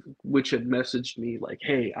have, which have messaged me like,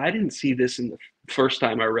 "Hey, I didn't see this in the first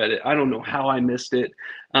time I read it. I don't know how I missed it."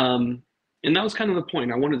 And that was kind of the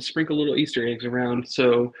point. I wanted to sprinkle little Easter eggs around,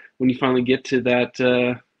 so when you finally get to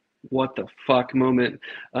that "what the fuck" moment,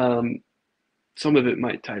 some of it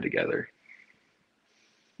might tie together.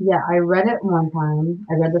 yeah, I read it one time.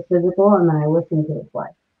 I read the physical and then I listened to it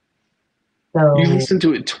twice. You So listened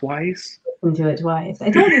to it twice. listened to it twice. I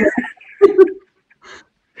told you that.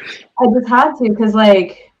 I just had to because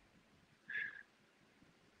like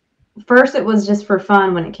first it was just for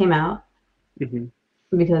fun when it came out Mm-hmm.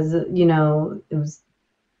 because you know it was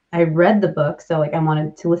I read the book so like I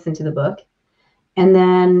wanted to listen to the book and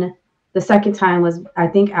then the second time was I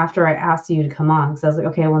think after I asked you to come on so I was like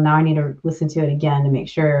okay well now I need to listen to it again to make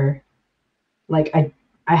sure like I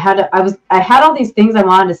had all these things I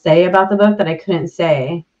wanted to say about the book that I couldn't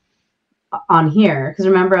say on here because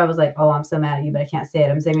remember I was like oh I'm so mad at you but I can't say it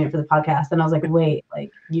I'm saving it for the podcast and I was like wait like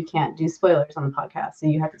you can't do spoilers on the podcast so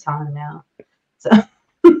you have to tell him now so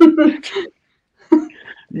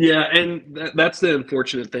Yeah, and that's the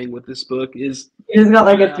unfortunate thing with this book is, you just got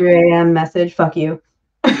like a 3 a.m. message fuck you.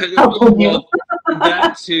 How could you? well,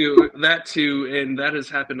 that too, and that has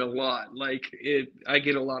happened a lot. Like I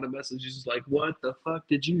get a lot of messages like, "What the fuck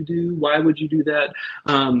did you do? Why would you do that?"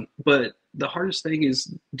 But the hardest thing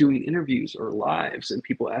is doing interviews or lives and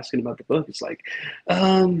people asking about the book. It's like,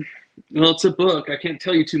 well, it's a book. I can't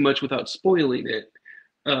tell you too much without spoiling it.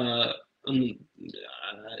 Uh,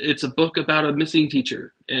 it's a book about a missing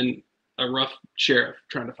teacher and a rough sheriff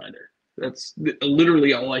trying to find her. That's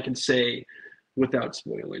literally all I can say without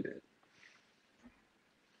spoiling it.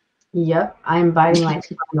 Yep, I'm biting my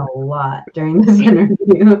tongue a lot during this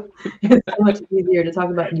interview. It's so much easier to talk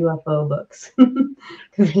about UFO books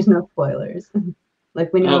because there's no spoilers.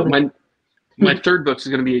 Like we know Oh, that. my third book is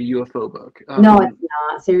going to be a UFO book. No, it's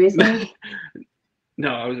not. Seriously?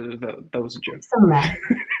 No, that was a joke. I'm so mad.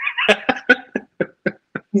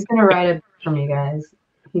 He's gonna write a book for me, guys.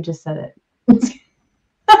 He just said it.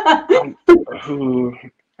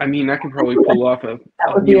 I mean, I could probably pull off a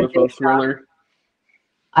would be a UFO big thriller.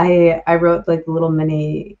 I wrote like the little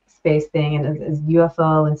mini space thing, and as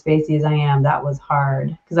UFO and spacey as I am, that was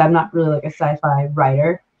hard because I'm not really like a sci-fi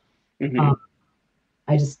writer. Mm-hmm.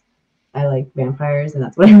 I like vampires, and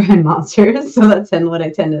that's what I write, monsters. So that's what I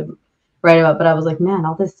tend to write about. But I was like, man,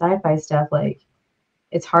 all this sci-fi stuff, like,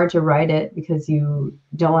 it's hard to write it because you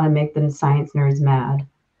don't want to make the science nerds mad.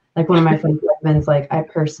 Like one of my friends, Edmund's like, I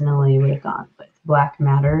personally would have gone with black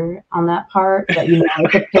matter on that part, but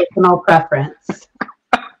it's a personal preference.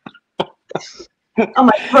 I'm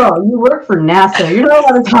like, bro, you work for NASA. You're not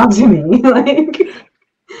allowed to talk to me. Like,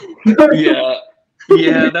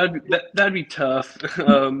 yeah, that'd be tough.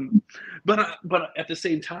 But at the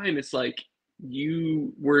same time, it's like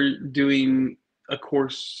you were doing a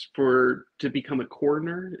course to become a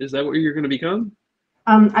coroner. Is that what you're going to become?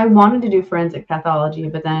 I wanted to do forensic pathology,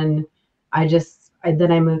 but then I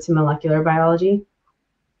moved to molecular biology.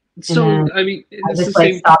 So I mean, I just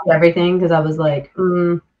like stopped everything because I was like,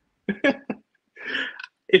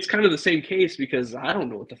 It's kind of the same case because I don't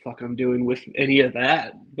know what the fuck I'm doing with any of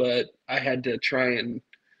that, but I had to try and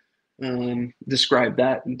describe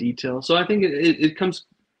that in detail. So I think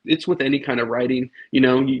it's with any kind of writing,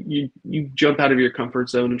 you jump out of your comfort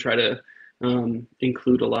zone and try to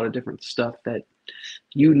include a lot of different stuff that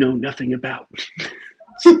you know nothing about.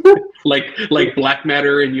 like black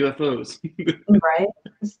matter and UFOs. Right?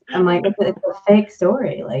 I'm like, it's a fake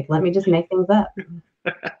story. Like, let me just make things up.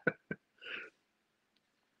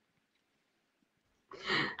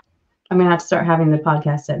 I'm gonna have to start having the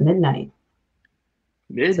podcast at midnight.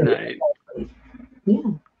 Midnight. So, yeah.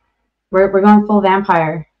 We're going full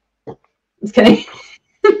vampire. Just kidding.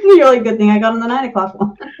 You're like, good thing I got on the 9 o'clock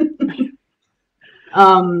one.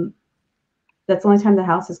 That's the only time the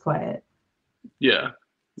house is quiet. Yeah.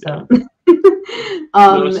 So,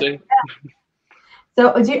 yeah.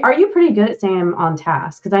 So are you pretty good at staying on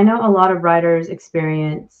task? Because I know a lot of writers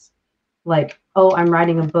experience like, oh, I'm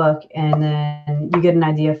writing a book, and then you get an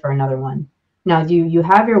idea for another one. Now, you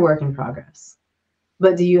have your work in progress,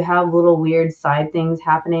 but do you have little weird side things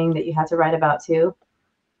happening that you have to write about too?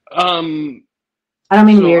 I don't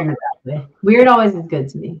mean weird in a bad way. Weird always is good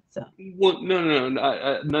to me. So. Well, no,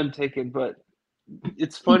 none taken. But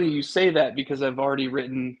it's funny you say that because I've already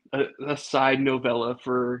written a side novella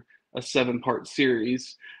for a 7-part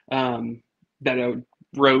series that I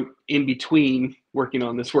wrote in between working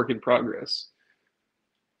on this work in progress.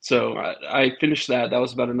 So I finished that. That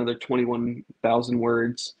was about another 21,000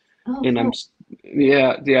 words. Oh, and cool.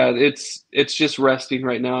 It's just resting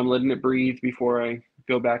right now. I'm letting it breathe before I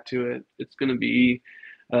go back to it. It's going to be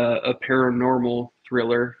a paranormal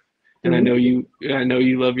thriller, and I know you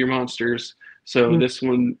love your monsters. So this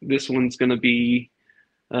one's going to be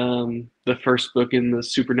the first book in the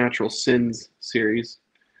Supernatural Sins series.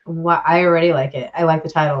 Wow, I already like it. I like the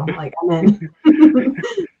title. Like, I'm in.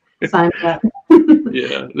 Sign me up.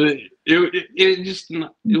 Yeah,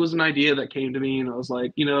 it was an idea that came to me, and I was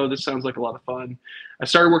like, this sounds like a lot of fun. I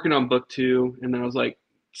started working on book 2, and then I was like,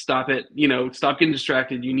 stop it, stop getting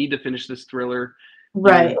distracted. You need to finish this thriller.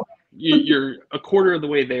 Right. You're a quarter of the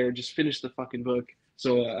way there. Just finish the fucking book.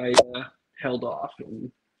 So I held off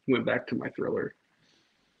and went back to my thriller.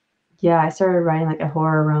 Yeah, I started writing like a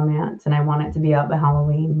horror romance, and I want it to be out by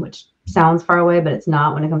Halloween, which sounds far away, but it's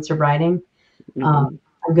not when it comes to writing. Mm-hmm.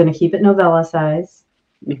 I'm going to keep it novella size.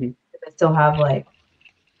 Mm-hmm. I still have like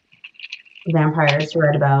vampires to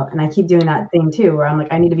write about, and I keep doing that thing too, where I'm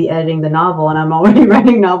like, I need to be editing the novel, and I'm already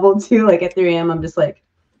writing novel 2. Like at 3 a.m., I'm just like,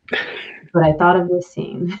 but I thought of this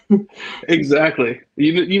scene. Exactly.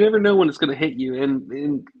 You never know when it's going to hit you,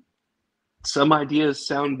 and some ideas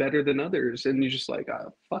sound better than others, and you're just like,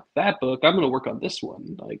 oh, fuck that book. I'm going to work on this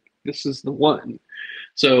one. Like, this is the one.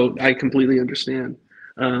 So I completely understand.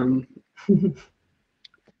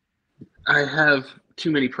 I have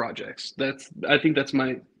too many projects. I think that's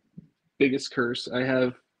my biggest curse. I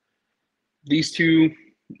have these 2,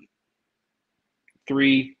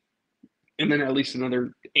 3, and then at least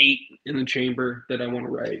another 8 in the chamber that I want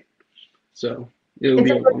to write. So it's a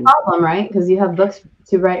good problem, right? Because you have books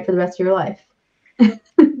to write for the rest of your life.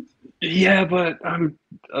 Yeah, but I'm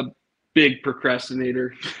a big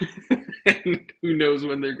procrastinator. and who knows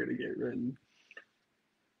when they're going to get written.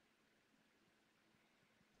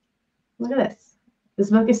 Look at this. This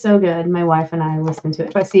book is so good. My wife and I listened to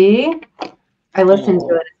it. But see, I listened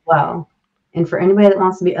to it as well. And for anybody that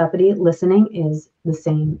wants to be uppity, listening is the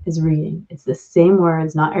same as reading. It's the same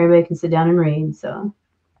words. Not everybody can sit down and read. So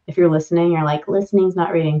if you're listening, you're like, listening's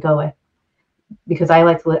not reading, go away. Because I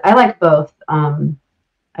like both.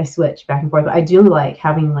 I switch back and forth, but I do like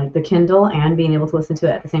having like the Kindle and being able to listen to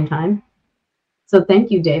it at the same time. So thank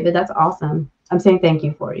you, David. That's awesome. I'm saying thank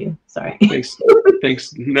you for you. Sorry.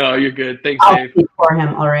 Thanks. No, you're good. Thanks, I'll Dave. speak for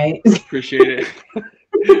him. All right. Appreciate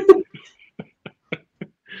it.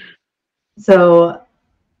 So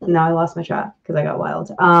now I lost my track because I got wild.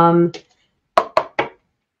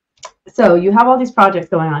 So you have all these projects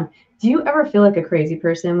going on. Do you ever feel like a crazy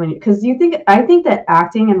person because I think that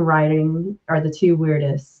acting and writing are the two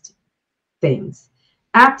weirdest things.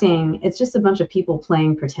 Acting, it's just a bunch of people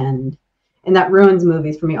playing pretend. And that ruins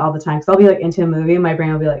movies for me all the time. Because I'll be like into a movie and my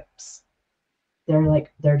brain will be like, psst.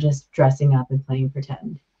 They're just dressing up and playing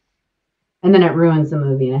pretend. And then it ruins the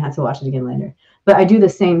movie and I have to watch it again later. But I do the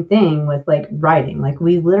same thing with like writing. Like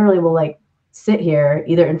we literally will like sit here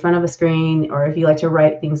either in front of a screen, or if you like to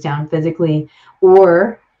write things down physically,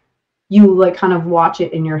 or you like kind of watch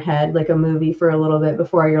it in your head like a movie for a little bit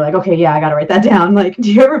before you're like, okay, yeah, I gotta write that down. Like,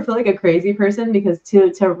 do you ever feel like a crazy person? Because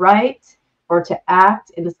to write or to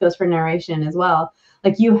act, and this goes for narration as well,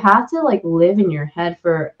 like you have to like live in your head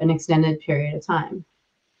for an extended period of time.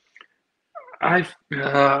 I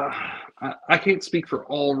can't speak for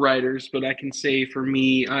all writers, but I can say for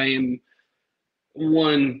me, I am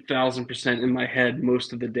 1000% in my head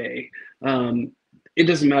most of the day. It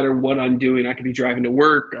doesn't matter what I'm doing. I could be driving to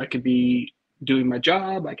work. I could be doing my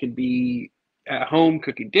job. I could be at home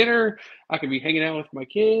cooking dinner. I could be hanging out with my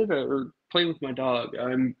kid or playing with my dog.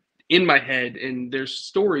 I'm in my head, and there's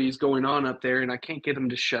stories going on up there, and I can't get them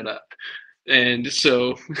to shut up. And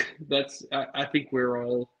so I think we're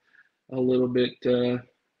all a little bit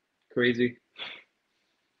crazy.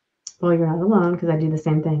 Well, you're not alone, because I do the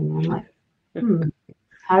same thing. I'm like,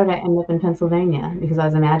 how did I end up in Pennsylvania? Because I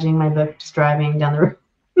was imagining my book just driving down the road.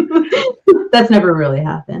 That's never really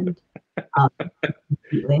happened.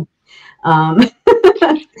 Completely.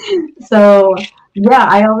 So yeah,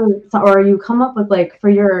 I always, or you come up with like for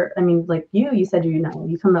your, I mean, like you said,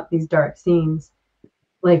 you come up with these dark scenes.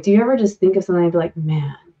 Like, do you ever just think of something and be like,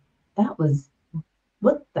 man,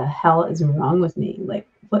 what the hell is wrong with me? Like,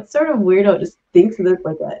 what sort of weirdo just thinks of this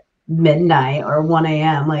like at midnight or 1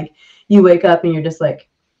 a.m.? Like, you wake up and you're just like,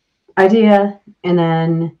 idea, and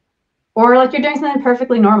then, or like you're doing something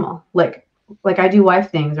perfectly normal. Like I do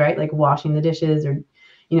wife things, right? Like washing the dishes or,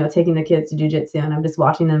 taking the kids to jujitsu, and I'm just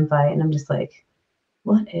watching them fight, and I'm just like,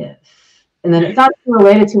 what if? And then it's not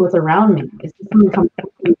related to what's around me. It's just something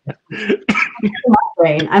completely my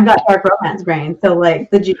brain. I've got dark romance brain, so like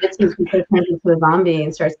the jujitsu turns into a zombie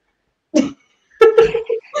and starts.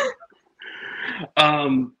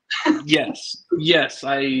 Yes,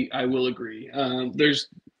 I will agree.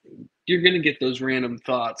 You're gonna get those random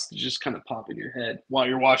thoughts that just kind of pop in your head while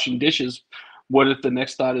you're washing dishes. What if the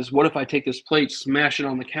next thought is, what if I take this plate, smash it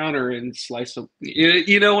on the counter, and slice them?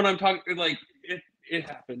 You know what I'm talking? Like it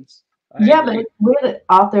happens. Yeah, but it's weird that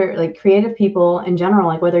author, like creative people in general,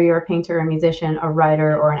 like whether you're a painter, a musician, a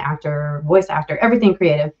writer, or an actor, voice actor, everything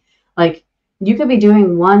creative, like you could be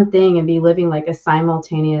doing one thing and be living like a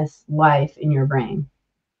simultaneous life in your brain.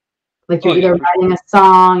 Like you're either writing a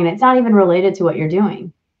song and it's not even related to what you're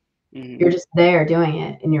doing. Mm-hmm. You're just there doing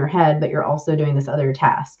it in your head, but you're also doing this other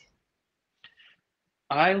task.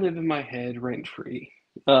 I live in my head rent free.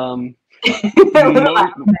 I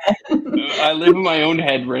live in my own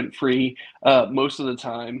head rent free most of the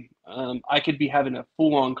time. I could be having a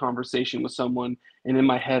full on conversation with someone, and in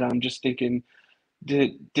my head, I'm just thinking,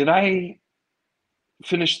 did I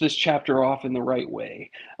finish this chapter off in the right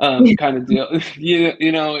way? Kind of deal,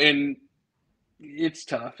 and it's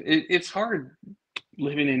tough. It's hard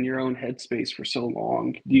living in your own headspace for so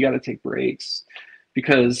long. You got to take breaks,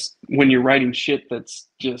 because when you're writing shit that's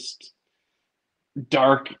just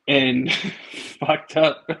dark and fucked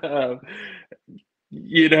up,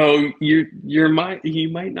 you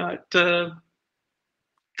might not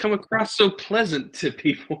come across so pleasant to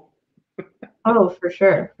people. Oh, for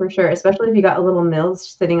sure. Especially if you got a little Mills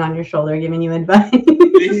sitting on your shoulder giving you advice.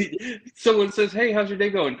 Someone says, "Hey, how's your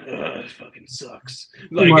day going?" It fucking sucks.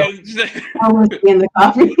 Like, I want to be in the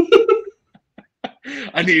coffee.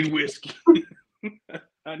 I need whiskey.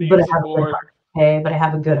 I need but I have a good heart. Okay, but I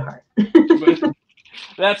have a good heart.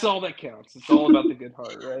 That's all that counts. It's all about the good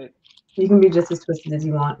heart, right? You can be just as twisted as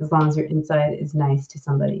you want, as long as your inside is nice to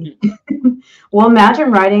somebody. Well,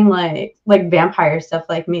 imagine writing like vampire stuff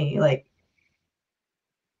like me. Like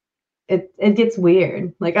it gets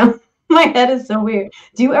weird. Like my head is so weird.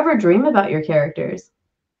 Do you ever dream about your characters?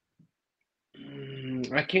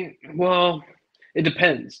 I can't. Well, it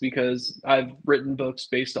depends because I've written books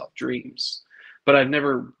based off dreams, but I've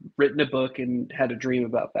never written a book and had a dream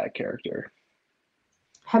about that character.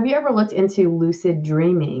 Have you ever looked into lucid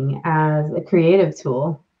dreaming as a creative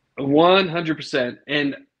tool? 100%.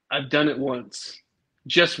 And I've done it once,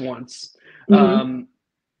 just once. Hmm.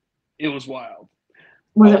 It was wild.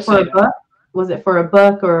 Was I'll it for say a that. book? Was it for a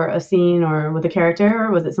book or a scene or with a character,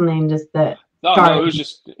 or was it something just that Oh no,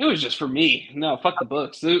 started? it was just for me. No, fuck the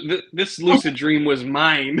books. This lucid dream was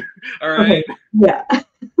mine. All Okay, right. yeah.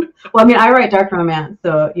 Well, I mean, I write dark romance,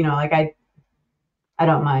 so like I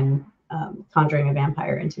don't mind conjuring a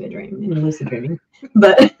vampire into a dream and lucid dreaming,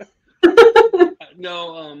 but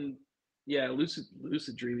No, yeah, lucid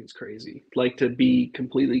dreaming is crazy. Like to be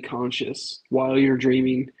completely conscious while you're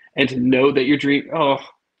dreaming and to know that you're dreaming. Oh,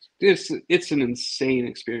 it's an insane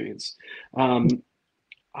experience. Um,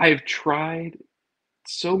 I've tried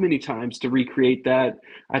so many times to recreate that.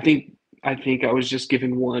 I think I was just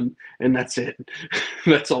given one, and that's it.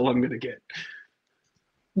 That's all I'm gonna get.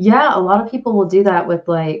 yeah, a lot of people will do that with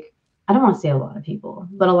like I don't want to say a lot of people,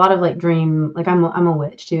 but a lot of like dream like I'm a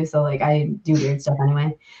witch too, so like I do weird stuff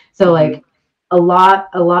anyway. So Hmm. like a lot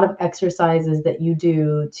of exercises that you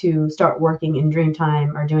do to start working in dream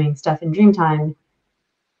time or doing stuff in dream time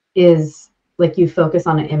is like you focus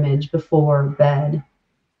on an image before bed.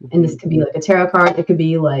 And this Hmm. could be like a tarot card, it could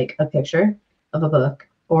be like a picture of a book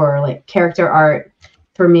or like character art.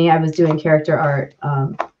 For me, I was doing character art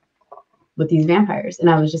with these vampires, and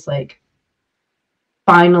I was just like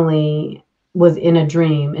finally was in a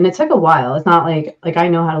dream, and it took a while. It's not like I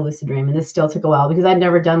know how to lucid dream, and this still took a while because I'd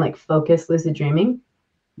never done like focused lucid dreaming.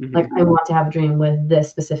 Like Hmm. I want to have a dream with this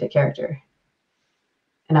specific character,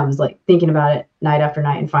 and I was like thinking about it night after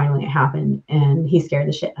night, and finally it happened, and he scared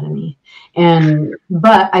the shit out of me. And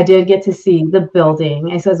but I did get to see the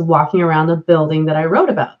building. I was walking around the building that I wrote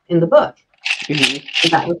about in the book, Hmm.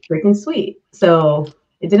 and that was freaking sweet. So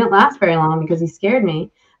it didn't last very long because he scared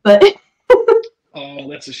me, but Oh,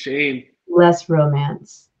 that's a shame. less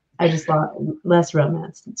romance. I just thought less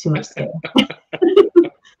romance, too much scare.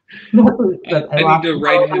 Look, I I need lost to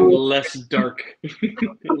write him less dark,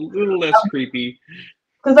 a little less creepy.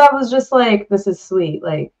 because I was just like, this is sweet.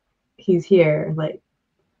 Like he's here. Like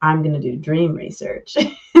I'm gonna do dream research.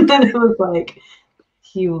 And then it was like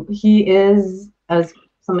he is, as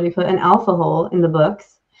somebody put, an alpha hole in the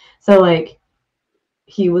books. So like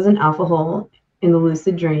he was an alpha hole in the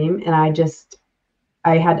lucid dream, and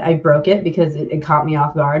I broke it because it caught me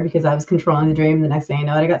off guard because I was controlling the dream. The next thing I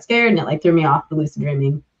know it, I got scared, and it like threw me off the lucid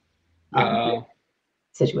dreaming um, Uh,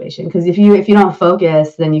 situation. Because if you don't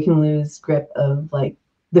focus, then you can lose grip of like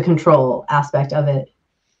the control aspect of it.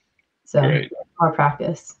 So right. more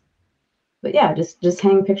practice. But yeah, just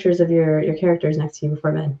hang pictures of your characters next to you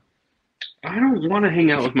before bed. I don't want to hang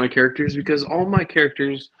out with my characters because all my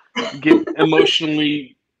characters get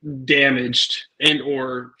emotionally damaged and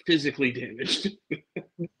or physically damaged.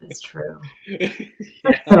 It's true. Yeah,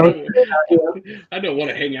 So true. I don't want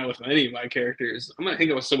to hang out with any of my characters. I'm gonna hang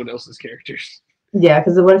out with someone else's characters. Yeah,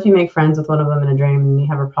 because what if you make friends with one of them in a dream and you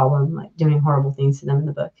have a problem like doing horrible things to them in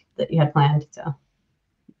the book that you had planned? So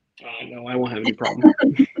No, I won't have any problem.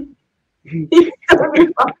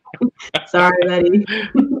 sorry, Betty.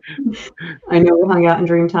 I know we hung out in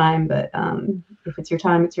dream time, but if it's your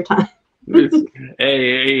time, it's your time. It's,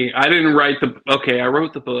 hey, I didn't write the. Okay, I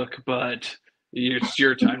wrote the book, but it's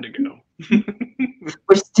your time to go.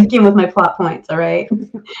 We're sticking with my plot points, all right?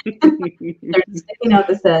 There's a sticky note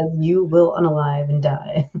that says you will unalive and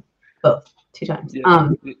die. Both, 2 times. Yeah.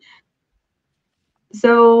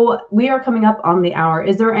 So we are coming up on the hour.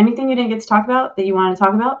 Is there anything you didn't get to talk about that you wanted to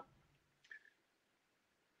talk about?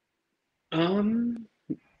 Um,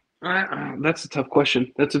 that's a tough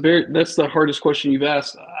question. That's the hardest question you've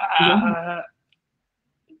asked. Yeah.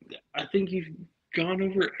 I think you've gone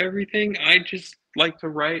over everything. I just like to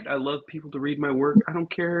write. I love people to read my work. I don't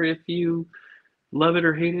care if you love it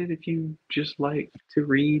or hate it. If you just like to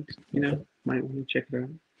read, might want to check it out.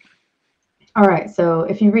 All right. So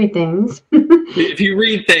if you read things, If you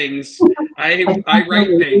read things, I write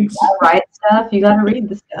things. I write stuff. You got to read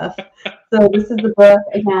the stuff. So this is the book.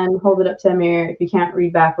 Again, hold it up to a mirror. If you can't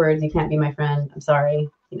read backwards, you can't be my friend. I'm sorry.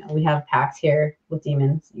 We have pacts here with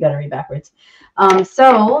demons. You got to read backwards.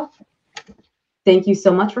 So thank you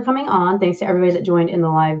so much for coming on. Thanks to everybody that joined in the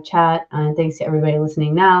live chat. And thanks to everybody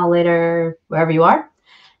listening now, later, wherever you are.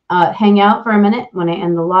 Hang out for a minute when I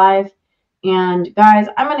end the live. And guys,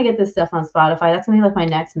 I'm going to get this stuff on Spotify. That's going to be like my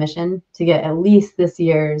next mission, to get at least this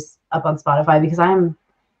year's up on Spotify, because I'm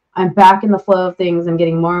back in the flow of things. I'm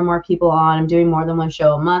getting more and more people on. I'm doing more than one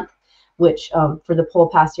show a month, which for the whole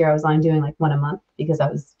past year I was only doing like one a month because I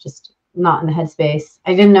was just not in the headspace.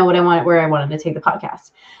 I didn't know where I wanted to take the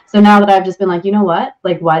podcast. So now that I've just been like, you know what?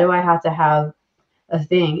 Like, why do I have to have a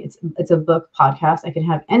thing? It's a book podcast. I can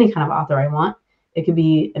have any kind of author I want. It could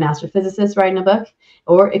be an astrophysicist writing a book,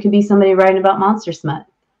 or it could be somebody writing about monster smut,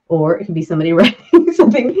 or it could be somebody writing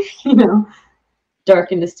something,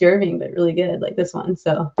 dark and disturbing, but really good, like this one.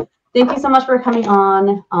 So thank you so much for coming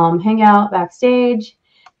on. Hang out backstage,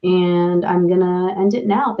 and I'm going to end it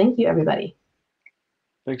now. Thank you, everybody.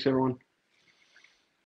 Thanks, everyone.